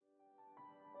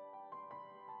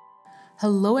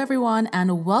Hello, everyone,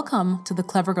 and welcome to the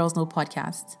Clever Girls Know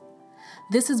podcast.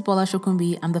 This is Bola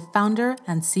Shokumbi. I'm the founder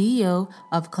and CEO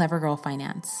of Clever Girl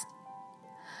Finance.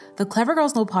 The Clever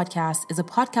Girls Know podcast is a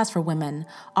podcast for women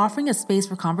offering a space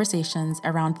for conversations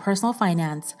around personal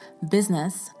finance,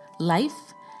 business,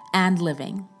 life, and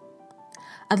living.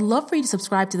 I'd love for you to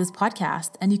subscribe to this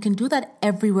podcast, and you can do that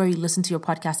everywhere you listen to your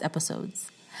podcast episodes.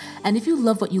 And if you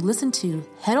love what you listen to,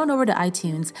 head on over to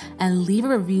iTunes and leave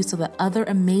a review so that other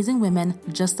amazing women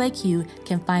just like you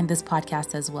can find this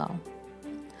podcast as well.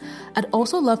 I'd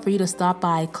also love for you to stop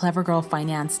by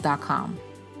clevergirlfinance.com.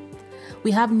 We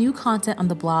have new content on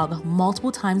the blog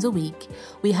multiple times a week.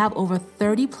 We have over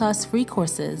 30 plus free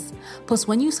courses. Plus,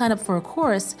 when you sign up for a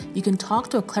course, you can talk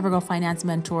to a Clever Girl Finance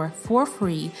mentor for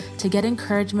free to get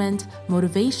encouragement,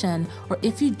 motivation, or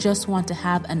if you just want to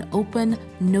have an open,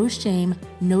 no shame,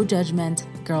 no judgment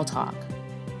girl talk.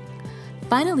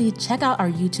 Finally, check out our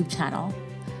YouTube channel.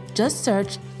 Just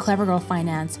search Clever Girl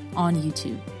Finance on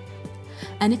YouTube.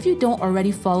 And if you don't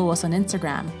already follow us on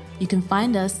Instagram, you can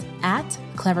find us at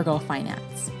Clever Girl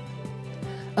Finance.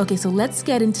 Okay, so let's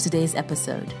get into today's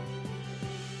episode.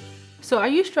 So are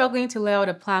you struggling to lay out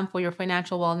a plan for your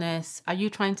financial wellness? Are you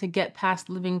trying to get past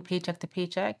living paycheck to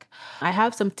paycheck? I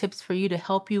have some tips for you to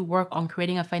help you work on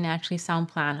creating a financially sound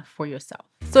plan for yourself.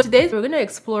 So today we're going to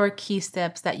explore key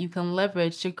steps that you can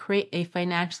leverage to create a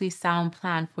financially sound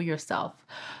plan for yourself.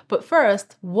 But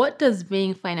first, what does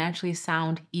being financially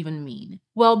sound even mean?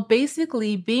 Well,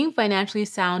 basically, being financially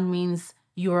sound means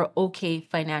you're okay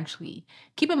financially.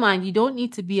 Keep in mind, you don't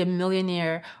need to be a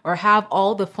millionaire or have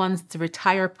all the funds to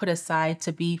retire put aside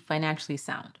to be financially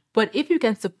sound. But if you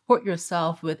can support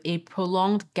yourself with a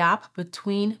prolonged gap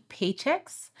between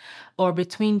paychecks or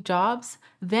between jobs,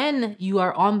 then you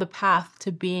are on the path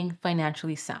to being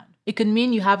financially sound. It could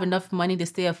mean you have enough money to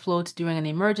stay afloat during an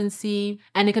emergency,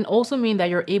 and it can also mean that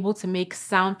you're able to make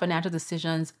sound financial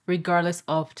decisions regardless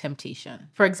of temptation.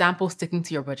 For example, sticking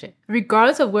to your budget.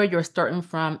 Regardless of where you're starting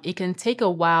from, it can take a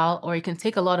while or it can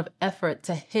take a lot of effort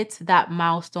to hit that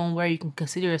milestone where you can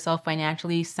consider yourself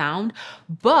financially sound,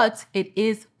 but it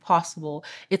is possible.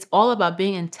 It's all about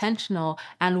being intentional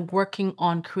and working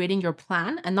on creating your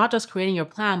plan, and not just creating your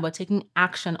plan, but taking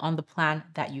action on the plan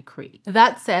that you create.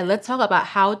 That said, let's talk about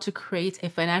how to create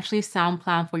a financially sound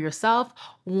plan for yourself,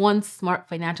 one smart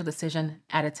financial decision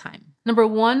at a time. Number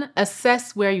one,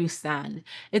 assess where you stand.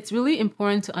 It's really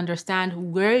important to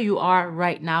understand where you are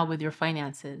right now with your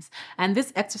finances. And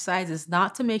this exercise is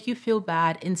not to make you feel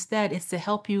bad. Instead, it's to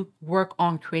help you work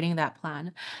on creating that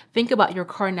plan. Think about your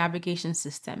car navigation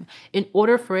system. In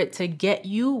order for it to get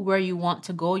you where you want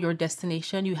to go, your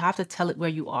destination, you have to tell it where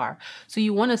you are. So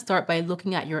you want to start by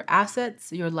looking at your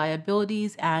assets, your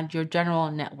liabilities, and your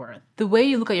general net worth. The way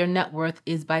you look at your net worth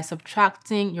is by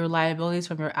subtracting your liabilities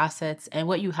from your assets, and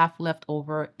what you have left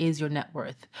over is your net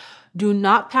worth. Do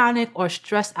not panic or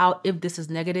stress out if this is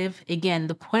negative. Again,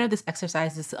 the point of this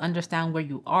exercise is to understand where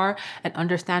you are and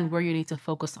understand where you need to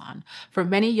focus on. For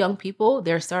many young people,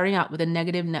 they're starting out with a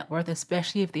negative net worth,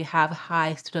 especially if they have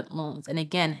high student loans. And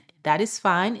again, that is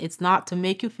fine. It's not to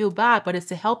make you feel bad, but it's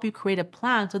to help you create a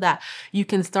plan so that you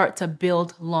can start to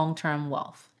build long-term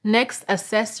wealth. Next,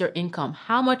 assess your income.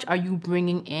 How much are you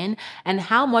bringing in, and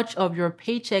how much of your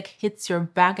paycheck hits your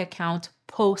bank account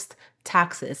post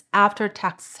taxes, after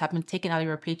taxes have been taken out of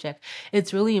your paycheck?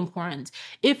 It's really important.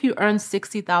 If you earn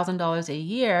 $60,000 a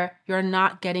year, you're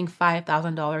not getting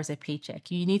 $5,000 a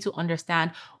paycheck. You need to understand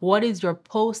what is your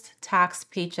post-tax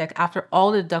paycheck after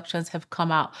all the deductions have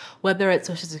come out, whether it's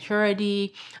Social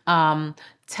Security,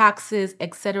 taxes,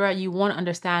 etc. You want to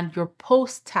understand your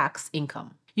post-tax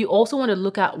income. You also want to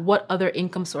look at what other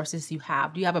income sources you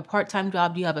have. Do you have a part-time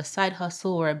job? Do you have a side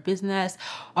hustle or a business?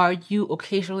 Are you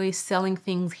occasionally selling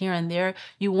things here and there?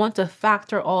 You want to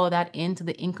factor all of that into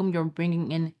the income you're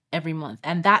bringing in every month.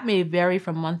 And that may vary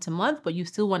from month to month, but you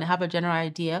still want to have a general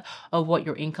idea of what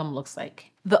your income looks like.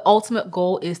 The ultimate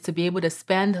goal is to be able to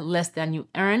spend less than you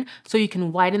earn so you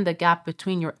can widen the gap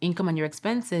between your income and your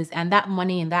expenses. And that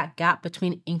money in that gap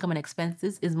between income and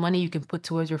expenses is money you can put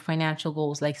towards your financial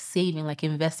goals, like saving, like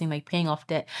investing, like paying off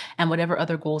debt, and whatever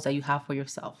other goals that you have for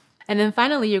yourself. And then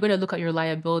finally, you're going to look at your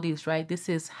liabilities, right? This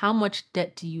is how much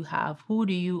debt do you have? Who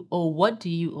do you owe? What do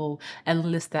you owe? And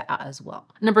list that out as well.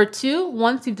 Number two,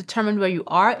 once you've determined where you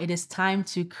are, it is time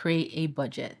to create a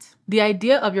budget. The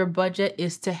idea of your budget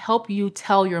is to help you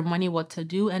tell your money what to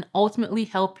do and ultimately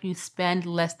help you spend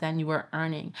less than you are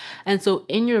earning. And so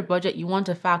in your budget, you want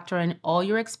to factor in all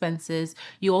your expenses.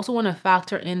 You also want to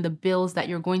factor in the bills that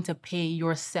you're going to pay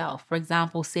yourself. For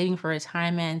example, saving for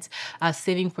retirement,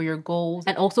 saving for your goals,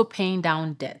 and also paying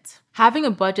down debt. Having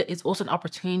a budget is also an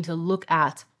opportunity to look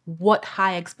at what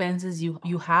high expenses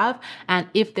you have and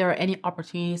if there are any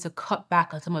opportunities to cut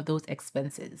back on some of those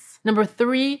expenses. Number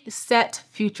 3, set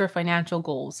future financial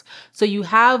goals. So you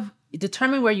have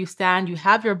determine where you stand, you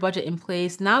have your budget in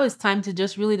place. Now it's time to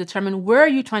just really determine where are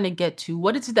you trying to get to?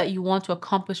 What is it that you want to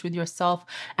accomplish with yourself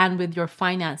and with your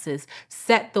finances?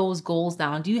 Set those goals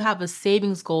down. Do you have a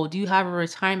savings goal? Do you have a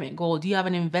retirement goal? Do you have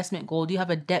an investment goal? Do you have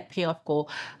a debt payoff goal?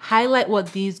 Highlight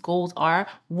what these goals are,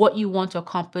 what you want to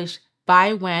accomplish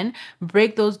by when,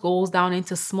 break those goals down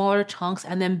into smaller chunks,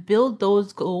 and then build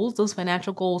those goals, those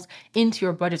financial goals, into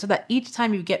your budget so that each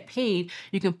time you get paid,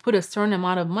 you can put a certain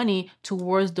amount of money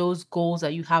towards those goals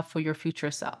that you have for your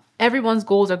future self. Everyone's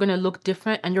goals are going to look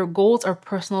different, and your goals are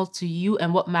personal to you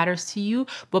and what matters to you.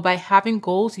 But by having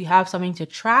goals, you have something to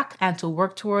track and to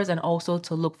work towards and also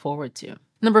to look forward to.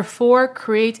 Number 4,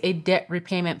 create a debt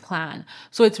repayment plan.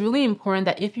 So it's really important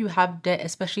that if you have debt,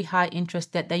 especially high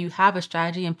interest debt, that you have a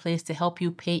strategy in place to help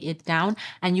you pay it down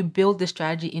and you build this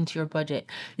strategy into your budget.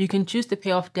 You can choose to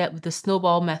pay off debt with the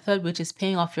snowball method, which is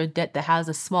paying off your debt that has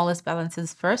the smallest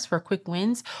balances first for quick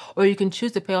wins, or you can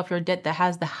choose to pay off your debt that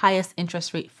has the highest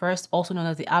interest rate first, also known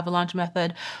as the avalanche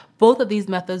method. Both of these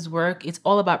methods work. It's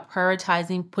all about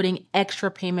prioritizing, putting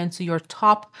extra payments to your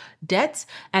top debts,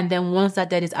 and then once that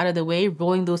debt is out of the way,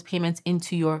 rolling those payments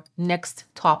into your next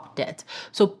top debt.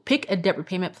 So pick a debt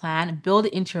repayment plan, build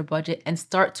it into your budget, and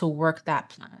start to work that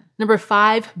plan. Number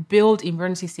 5, build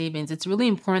emergency savings. It's really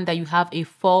important that you have a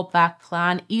fallback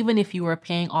plan, even if you are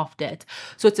paying off debt.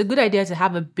 So it's a good idea to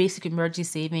have a basic emergency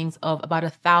savings of about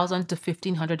 $1,000 to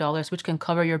 $1,500, which can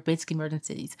cover your basic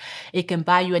emergencies. It can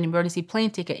buy you an emergency plane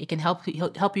ticket. It can help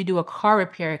you do a car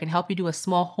repair. It can help you do a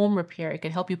small home repair. It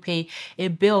can help you pay a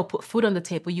bill, put food on the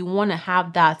table. You want to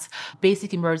have that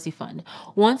basic emergency fund.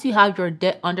 Once you have your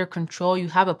debt under control, you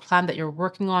have a plan that you're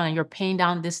working on and you're paying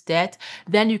down this debt,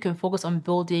 then you can focus on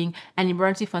building an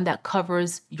emergency fund that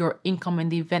covers your income in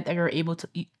the event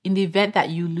that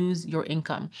you lose your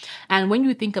income. And when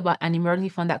you think about an emergency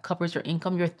fund that covers your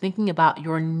income, you're thinking about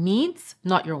your needs,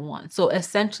 not your wants. So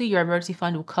essentially, your emergency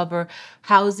fund will cover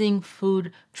housing,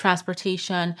 food,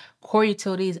 transportation, core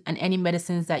utilities, and any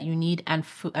medicines that you need. And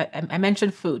food, I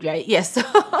mentioned food, right? Yes.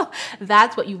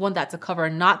 That's what you want that to cover,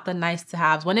 not the nice to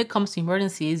haves. When it comes to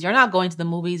emergencies, you're not going to the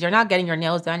movies, you're not getting your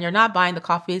nails done, you're not buying the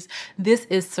coffees. This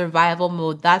is survival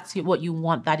mode. That's what you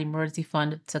want that emergency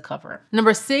fund to cover.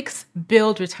 Number 6,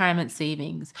 build retirement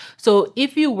savings. So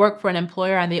if you work for an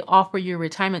employer and they offer you a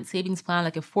retirement savings plan,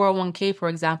 like a 401k, for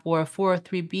example, or a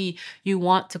 403b, you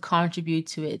want to contribute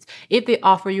to it. If they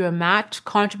offer you a match,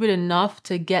 contribute enough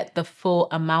to get the full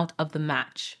amount of the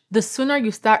match. The sooner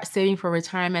you start saving for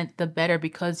retirement, the better,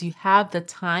 because you have the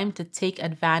time to take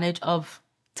advantage of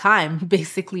time,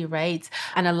 basically, right?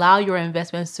 And allow your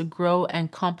investments to grow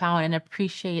and compound and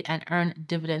appreciate and earn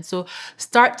dividends. So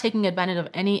start taking advantage of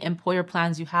any employer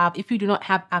plans you have. If you do not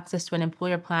have access to an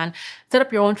employer plan, set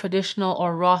up your own traditional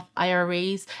or Roth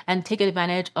IRAs and take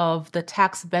advantage of the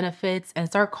tax benefits and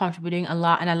start contributing a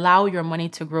lot and allow your money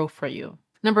to grow for you.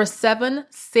 Number 7,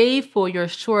 save for your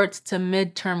short to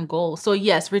mid-term goals. So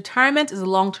yes, retirement is a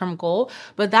long-term goal,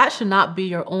 but that should not be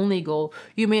your only goal.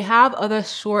 You may have other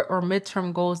short or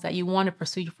mid-term goals that you want to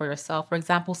pursue for yourself. For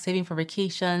example, saving for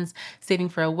vacations, saving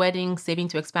for a wedding, saving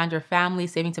to expand your family,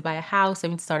 saving to buy a house,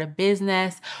 saving to start a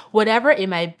business, whatever it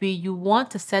might be. You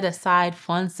want to set aside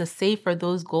funds to save for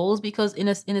those goals, because in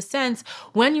a sense,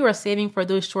 when you are saving for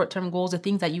those short-term goals, the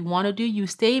things that you want to do, you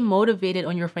stay motivated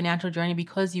on your financial journey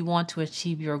because you want to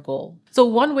achieve your goal. So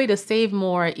one way to save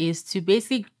more is to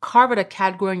basically carve out a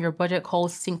category in your budget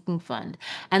called sinking fund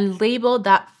and label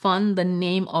that fund the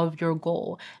name of your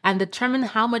goal and determine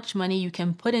how much money you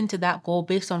can put into that goal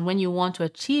based on when you want to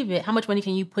achieve it. How much money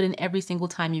can you put in every single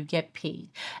time you get paid,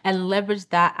 and leverage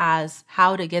that as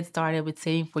how to get started with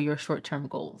saving for your short-term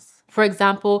goals. For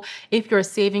example, if you're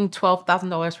saving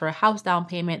 $12,000 for a house down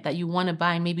payment that you want to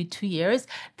buy in maybe 2 years,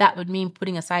 that would mean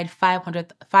putting aside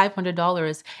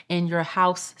 $500 in your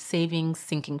house savings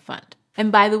sinking fund. And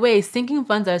by the way, sinking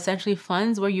funds are essentially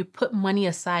funds where you put money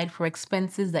aside for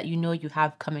expenses that you know you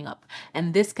have coming up.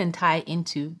 And this can tie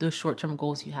into those short-term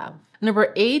goals you have.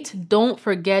 Number 8, don't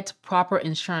forget proper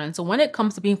insurance. So when it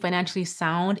comes to being financially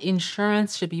sound,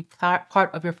 insurance should be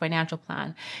part of your financial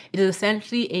plan. It is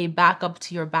essentially a backup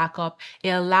to your backup.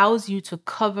 It allows you to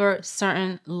cover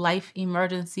certain life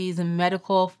emergencies and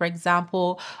medical, for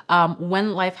example,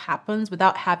 when life happens,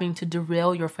 without having to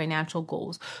derail your financial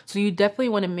goals. So you definitely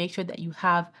want to make sure that you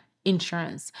have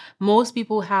insurance. Most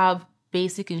people have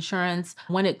basic insurance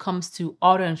when it comes to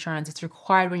auto insurance. It's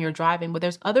required when you're driving, but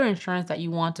there's other insurance that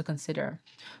you want to consider.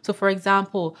 So for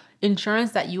example,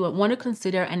 insurance that you want to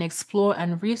consider and explore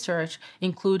and research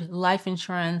include life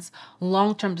insurance,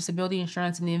 long-term disability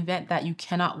insurance in the event that you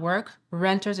cannot work,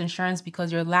 renter's insurance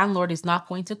because your landlord is not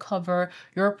going to cover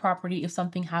your property if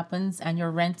something happens and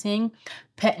you're renting,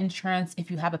 pet insurance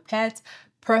if you have a pet,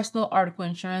 personal article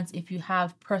insurance if you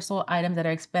have personal items that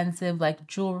are expensive like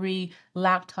jewelry,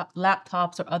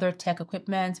 laptops, or other tech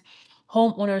equipment,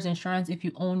 homeowner's insurance if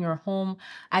you own your home,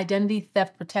 identity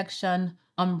theft protection,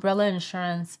 umbrella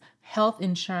insurance, health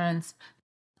insurance,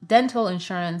 dental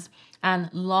insurance,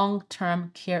 and long-term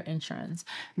care insurance.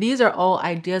 These are all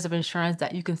ideas of insurance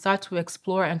that you can start to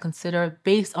explore and consider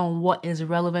based on what is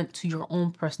relevant to your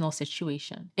own personal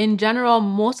situation. In general,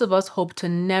 most of us hope to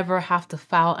never have to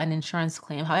file an insurance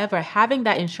claim. However, having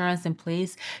that insurance in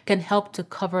place can help to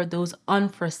cover those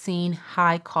unforeseen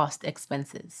high-cost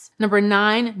expenses. Number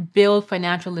 9, build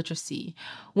financial literacy.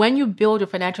 When you build your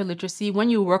financial literacy,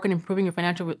 when you work on improving your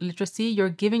financial literacy, you're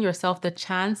giving yourself the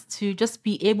chance to just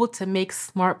be able to make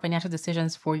smart financial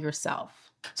decisions for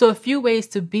yourself. So a few ways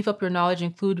to beef up your knowledge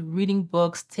include reading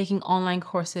books, taking online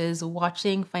courses,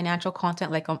 watching financial content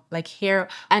like here,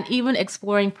 and even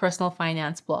exploring personal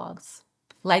finance blogs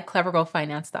like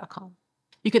clevergirlfinance.com.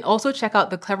 You can also check out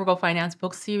the Clever Girl Finance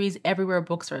book series everywhere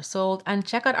books are sold, and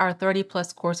check out our 30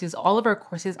 plus courses. All of our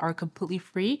courses are completely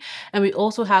free, and we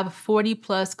also have 40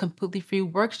 plus completely free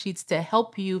worksheets to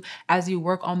help you as you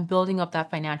work on building up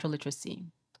that financial literacy.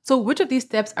 So which of these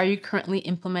steps are you currently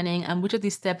implementing, and which of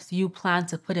these steps do you plan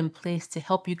to put in place to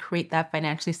help you create that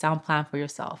financially sound plan for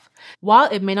yourself? While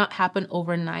it may not happen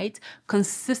overnight,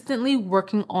 consistently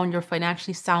working on your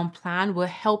financially sound plan will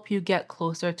help you get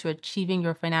closer to achieving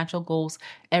your financial goals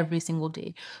every single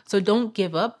day. So don't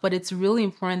give up, but it's really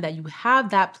important that you have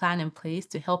that plan in place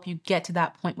to help you get to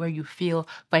that point where you feel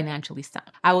financially sound.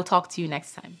 I will talk to you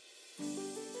next time.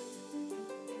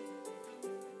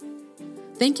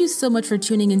 Thank you so much for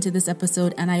tuning into this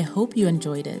episode, and I hope you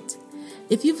enjoyed it.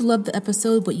 If you've loved the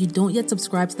episode but you don't yet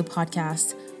subscribe to the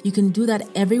podcast, you can do that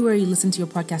everywhere you listen to your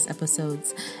podcast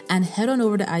episodes, and head on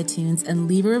over to iTunes and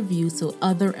leave a review so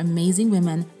other amazing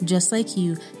women just like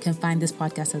you can find this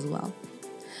podcast as well.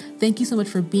 Thank you so much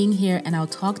for being here, and I'll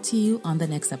talk to you on the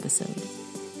next episode.